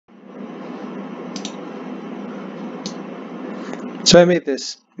So I made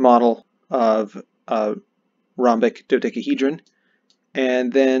this model of a rhombic dodecahedron,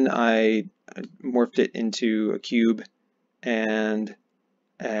 and then I morphed it into a cube and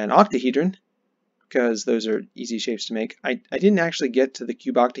an octahedron because those are easy shapes to make. I didn't actually get to the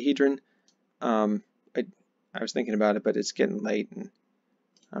cube octahedron. I was thinking about it, but it's getting late, and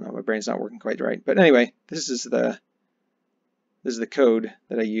I don't know, my brain's not working quite right. But anyway, this is the code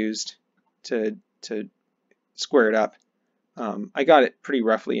that I used to square it up. I got it pretty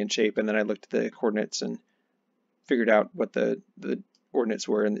roughly in shape, and then I looked at the coordinates and figured out what the ordinates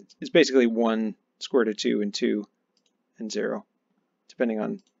were, and it's basically 1 square root of 2 and 2 and 0, depending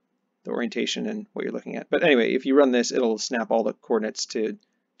on the orientation and what you're looking at. But anyway, if you run this, it'll snap all the coordinates to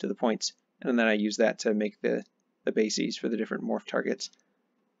the points, and then I use that to make the bases for the different morph targets.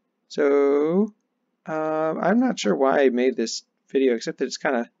 So I'm not sure why I made this video, except that it's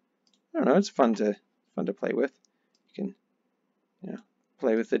kind of, I don't know, it's fun to play with. You can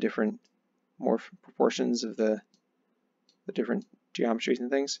play with the different morph proportions of the different geometries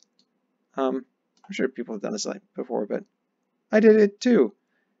and things. I'm sure people have done this before, but I did it too.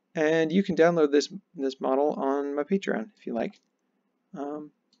 And you can download this model on my Patreon if you like.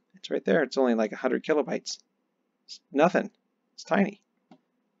 It's right there. It's only like 100 kilobytes. It's nothing. It's tiny.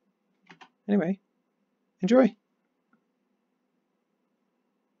 Anyway, enjoy.